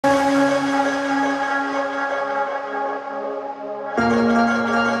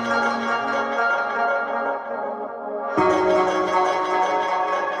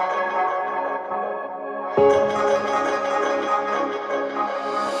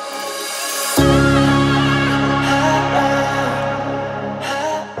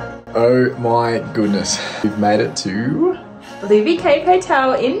Oh my goodness. We've made it to Luby Cave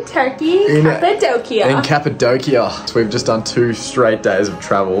Hotel in Turkey, Cappadocia. In Cappadocia. So we've just done 2 straight days of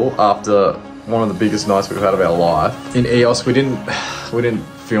travel after one of the biggest nights we've had of our life. In Eos, we didn't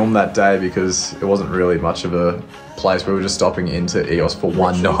film that day because it wasn't really much of a place. We were just stopping into Eos for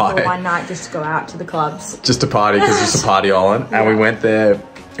one night. For one night, just to go out to the clubs. Just to party, because it's just a party island. And we went there.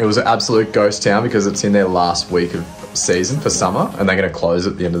 It was an absolute ghost town because it's in their last week of season for summer, and they're going to close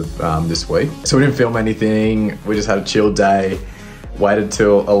at the end of this week. So we didn't film anything. We just had a chill day. Waited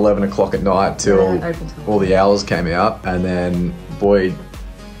till 11 o'clock at night till all the owls came out, and then boy,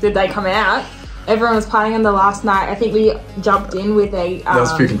 did they come out. Everyone was partying on the last night. I think we jumped in with a... there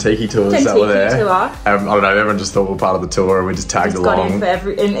was a few Kentucky tours that were there. I don't know, everyone just thought we were part of the tour and we just tagged along.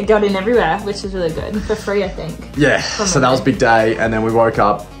 Got in everywhere, which is really good. For free, I think. Yeah, so that was a big day, and then we woke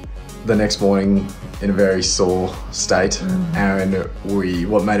up the next morning in a very sore state, and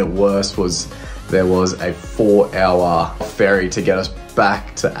what made it worse was there was a 4-hour ferry to get us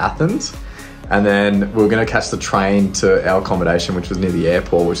back to Athens. And then we were going to catch the train to our accommodation, which was near the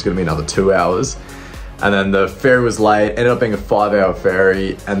airport, which is going to be another 2 hours. And then the ferry was late, ended up being a 5-hour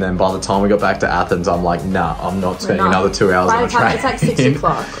ferry. And then by the time we got back to Athens, I'm like, nah, I'm not spending another 2 hours on a train. It's like 6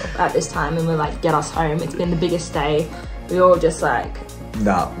 o'clock at this time, and we're like, get us home. It's been the biggest day. We all just like,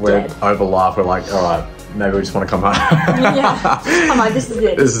 nah, we're over life. We're like, all right, maybe we just want to come home. Yeah, I'm like, this is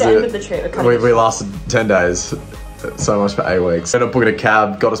it. This is the end of the trip. We lasted 10 days. So much for 8 weeks. Ended up booking a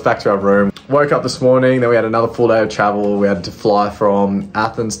cab, got us back to our room. Woke up this morning, then we had another full day of travel. We had to fly from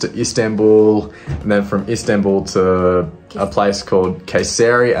Athens to Istanbul, and then from Istanbul to a place called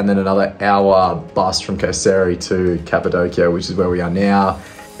Kayseri, and then another hour bus from Kayseri to Cappadocia, which is where we are now.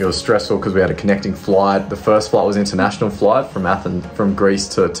 It was stressful because we had a connecting flight. The first flight was an international flight from Greece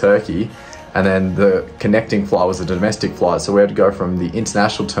to Turkey, and then the connecting flight was a domestic flight. So we had to go from the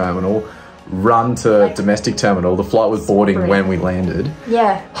international terminal, run to domestic terminal. The flight was boarding when we landed.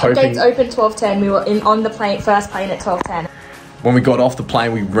 Yeah, gates open 12:10. We were on the first plane at 12:10. When we got off the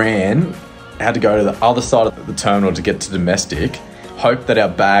plane, we ran, had to go to the other side of the terminal to get to domestic, hoped that our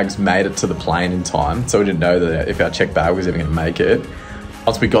bags made it to the plane in time, so we didn't know that if our checked bag was even going to make it.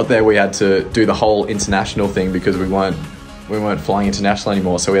 Once we got there, we had to do the whole international thing because we weren't flying international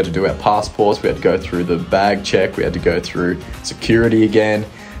anymore, so we had to do our passports, we had to go through the bag check, we had to go through security again.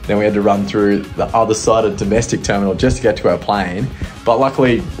 Then we had to run through the other side of domestic terminal just to get to our plane. But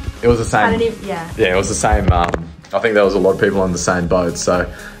luckily, it was the same. Yeah, it was the same. I think there was a lot of people on the same boat,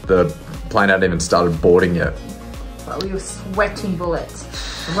 so the plane hadn't even started boarding yet. But we were sweating bullets,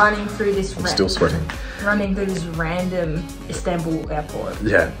 running through this. Still sweating. Running through this random Istanbul airport.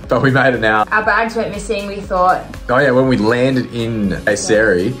 Yeah, but we made it now. Our bags went missing, we thought. Oh yeah, when we landed in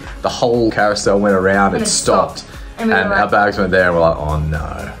Kayseri, the whole carousel went around and stopped. And our bags went there and we're like, oh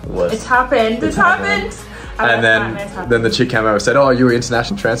no. It's happened, it's happened. And then the chick came over and said, oh, you were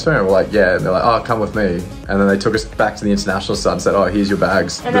international transfer? And we're like, yeah. And they're like, oh, come with me. And then they took us back to the international side and said, oh, here's your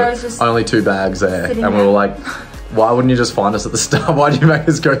bags. And there was just only 2 bags there. And we were like, why wouldn't you just find us at the start? Why did you make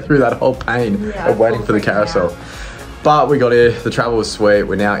us go through that whole pain of waiting for the carousel? But we got here, the travel was sweet.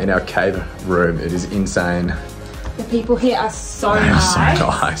 We're now in our cave room. It is insane. The people here are so nice. So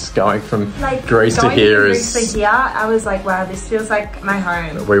nice. Going from Greece to here is... I was like, wow, this feels like my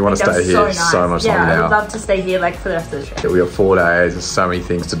home. We want to stay here so much longer now. I would love to stay here for the rest of the trip. We got 4 days, there's so many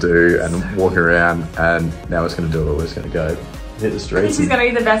things to do and walking around, and now it's going to do it. We're just going to go hit the streets. This is going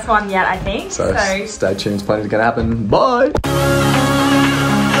to be the best one yet, I think. So stay tuned, plenty's going to happen. Bye!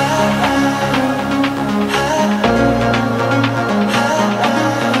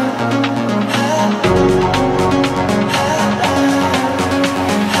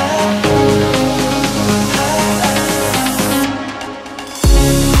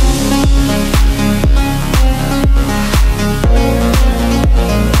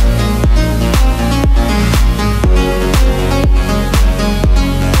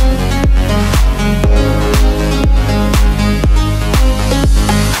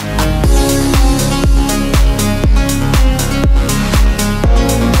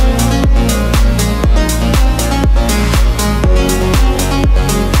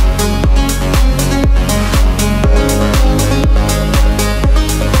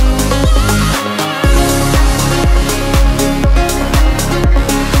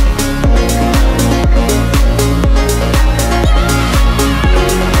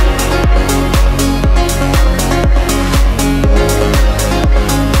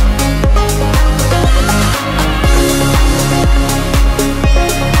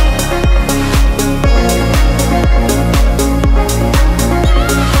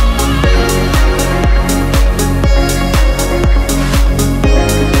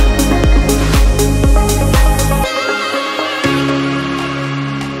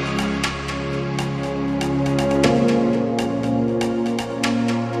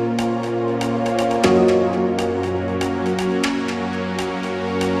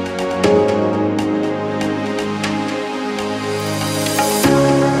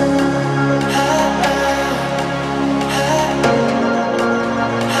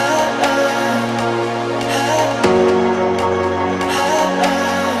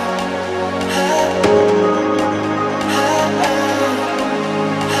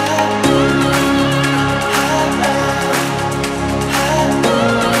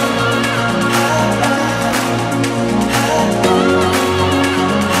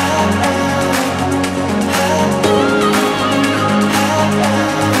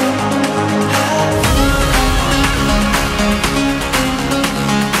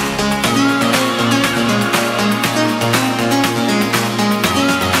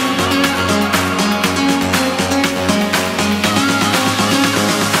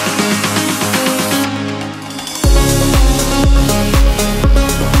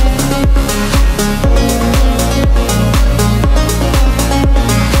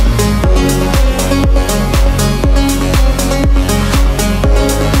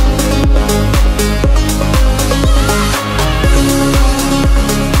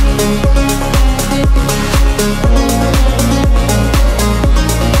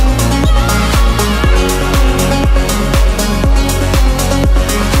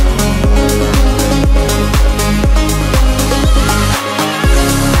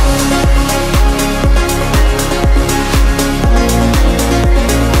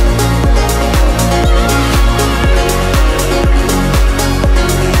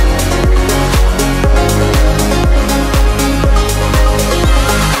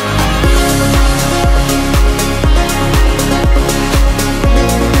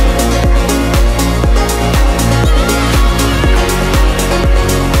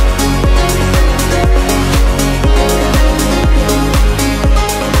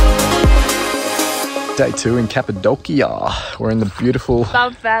 Day 2 in Cappadocia. We're in the beautiful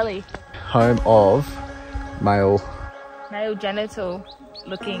Love Valley. home of male genital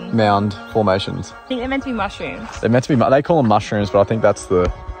looking mound formations. I think they're meant to be mushrooms. They're meant to be, they call them mushrooms, but I think that's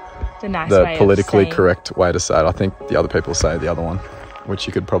the Nice way politically of saying. correct way to say it. I think the other people say the other one, which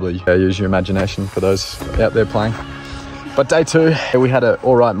you could probably use your imagination for those out there playing. But Day 2, we had an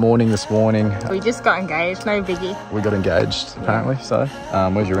alright morning this morning. We just got engaged, no biggie. We got engaged apparently, so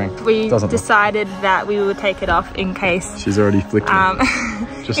where's your ring? We decided that we would take it off in case. She's already flicked me.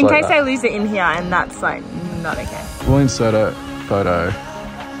 Just in like case that. I lose it in here, and that's like not okay. We'll insert a photo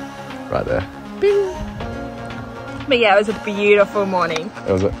right there. Bing. But yeah, it was a beautiful morning.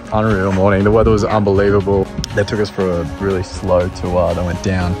 It was an unreal morning. The weather was unbelievable. They took us for a really slow tour that went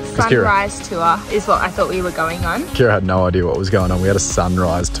down. Sunrise tour is what I thought we were going on. Kira had no idea what was going on. We had a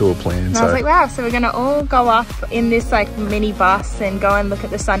sunrise tour planned. And I was like, wow, so we're gonna all go up in this like mini bus and go and look at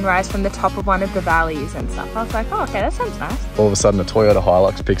the sunrise from the top of one of the valleys and stuff. I was like, oh, okay, that sounds nice. All of a sudden a Toyota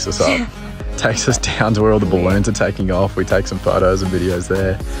Hilux picks us up, takes us down to where all the balloons are taking off. We take some photos and videos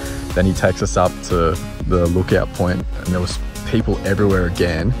there. Then he takes us up to the lookout point, and there was people everywhere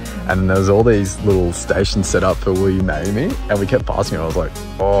again, and there was all these little stations set up for will you marry me, and we kept passing it. I was like,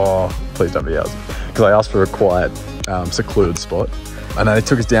 oh, please don't be ours, because I asked for a quiet secluded spot, and then they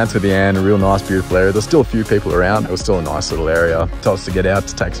took us down to the end, a real nice beautiful area. There's still a few people around. It was still a nice little area. Told us to get out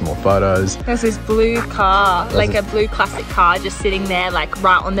to take some more photos. There's this blue car, like a blue classic car, just sitting there like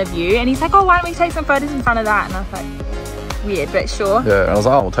right on the view, and he's like, oh, why don't we take some photos in front of that? And I was like, weird, but sure. Yeah, and I was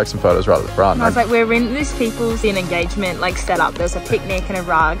like, oh, we'll take some photos right at the front. And I was like, we're in this people's engagement like setup. There's a picnic and a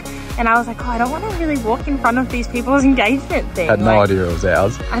rug, and I was like, oh, I don't want to really walk in front of these people's engagement thing. Had no idea it was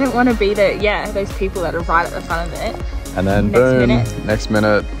ours. I don't want to be those people that are right at the front of it. And then next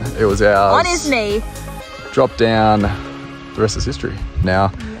minute, it was ours. On his knee. Dropped down. The rest is history.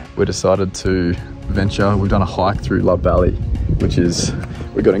 Now we decided to venture. We've done a hike through Love Valley, which is,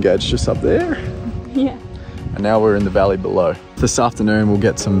 we got engaged just up there. Yeah. And now we're in the valley below. This afternoon we'll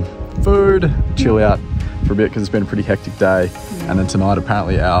get some food, chill out for a bit because it's been a pretty hectic day. And then tonight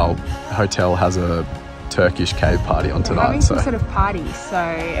apparently our hotel has a Turkish cave party on tonight. We're having some sort of party, so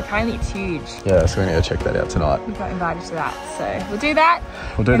apparently it's huge. Yeah, so we're gonna go check that out tonight. We got invited to that, so we'll do that.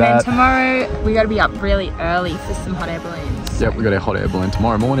 We'll do that. And then tomorrow we got to be up really early for some hot air balloons. Yep, we got a hot air balloon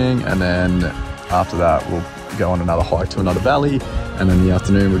tomorrow morning, and then after that we'll go on another hike to another valley, and then in the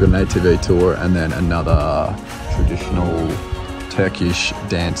afternoon we've got an ATV tour, and then another traditional Turkish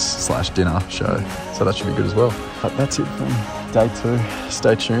dance / dinner show. So that should be good as well. But that's it from Day 2.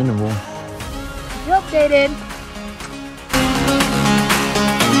 Stay tuned and we'll keep you updated.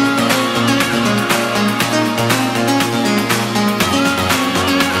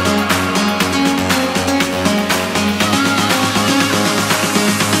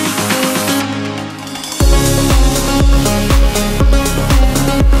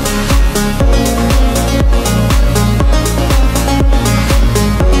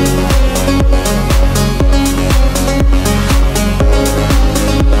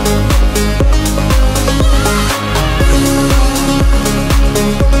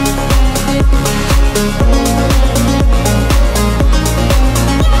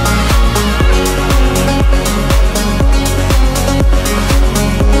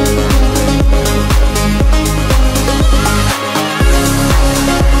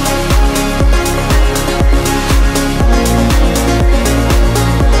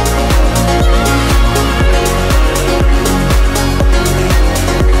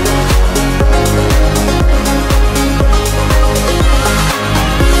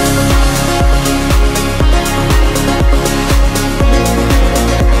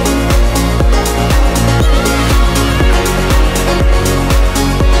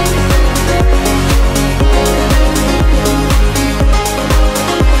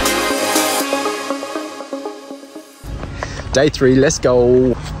 Day 3, let's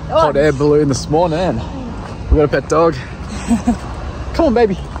go. Hot air balloon this morning. We got a pet dog. Come on,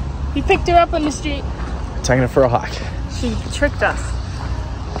 baby. He picked her up on the street. Taking her for a hike. She tricked us.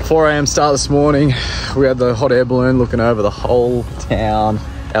 4 a.m. start this morning. We had the hot air balloon looking over the whole town.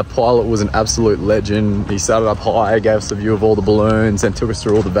 Our pilot was an absolute legend. He started up high, gave us a view of all the balloons, and took us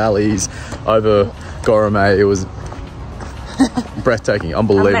through all the valleys over Goromay. It was breathtaking,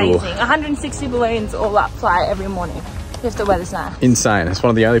 unbelievable. Amazing. 160 balloons all up, fly every morning if the weather's nice. Insane. It's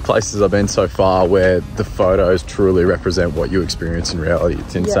one of the only places I've been so far where the photos truly represent what you experience in reality.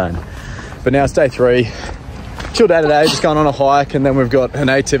 It's insane. Yeah. But now it's Day 3. Chill day today, just going on a hike, and then we've got an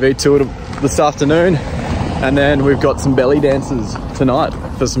ATV tour this afternoon, and then we've got some belly dances tonight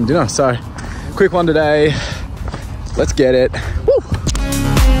for some dinner. So quick one today. Let's get it. Woo!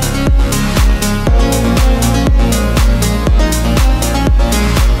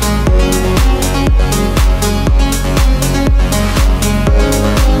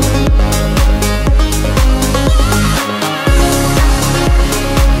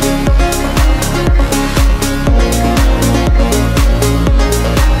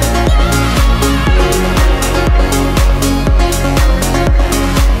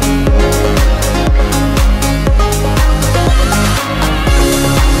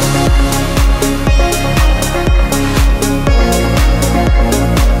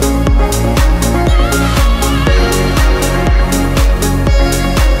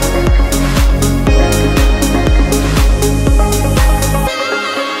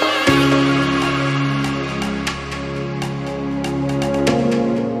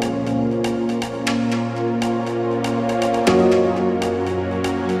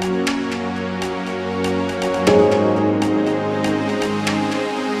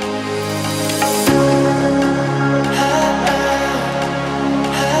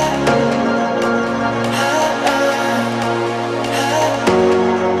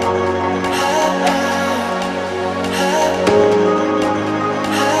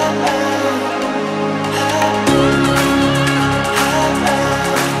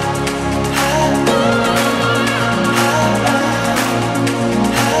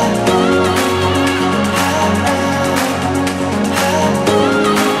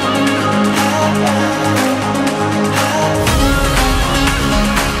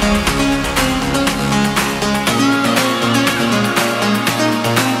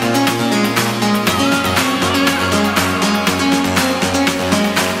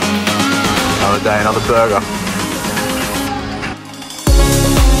 day, another burger.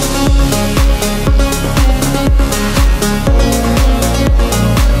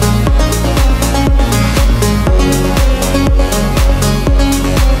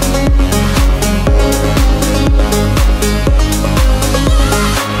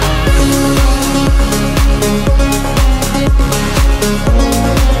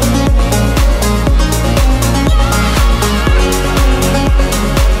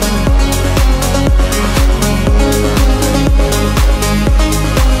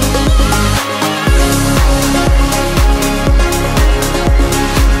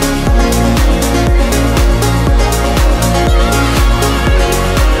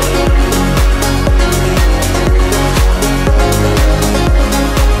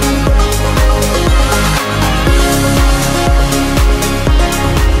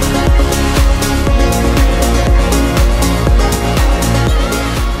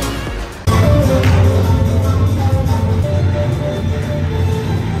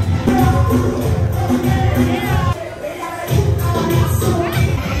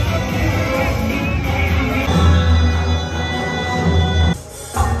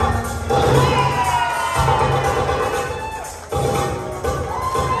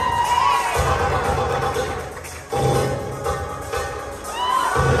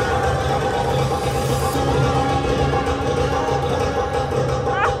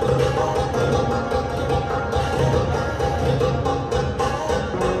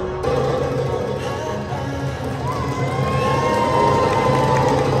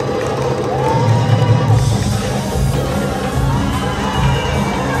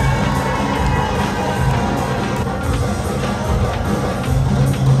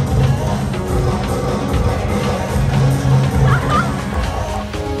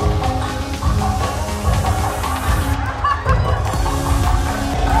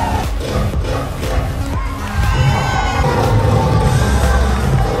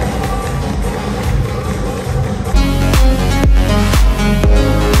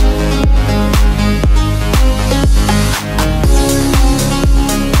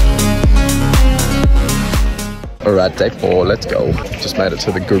 Alright, day 4, let's go. Just made it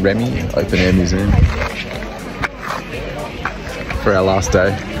to the Guremi Open Air Museum for our last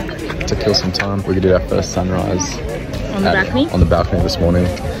day to kill some time. We did our first sunrise On the balcony this morning,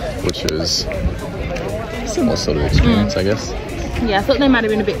 which was a similar sort of experience, I guess. Yeah, I thought they might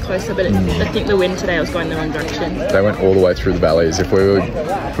have been a bit closer, but I think the wind today was going the wrong direction. They went all the way through the valleys. If we were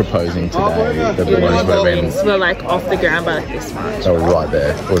proposing today, the winds would have been... We're like off the ground by like this much. They were right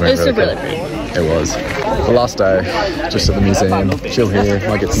there. It was really pretty. It was. The last day, just at the museum, chill here,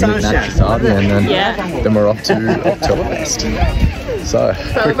 might get some knickknacks, and then we're off to Oktoberfest. So,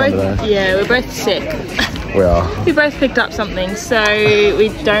 quick one today. Yeah, we're both sick. We are. We both picked up something, so we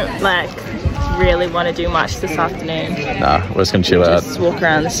don't really want to do much this afternoon. Nah, we're just gonna chill out. Just walk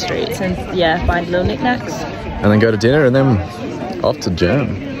around the streets and find little knickknacks. And then go to dinner and then off to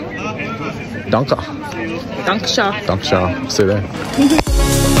Germ. Danke. Dankeschön. Dankeschön. See you there.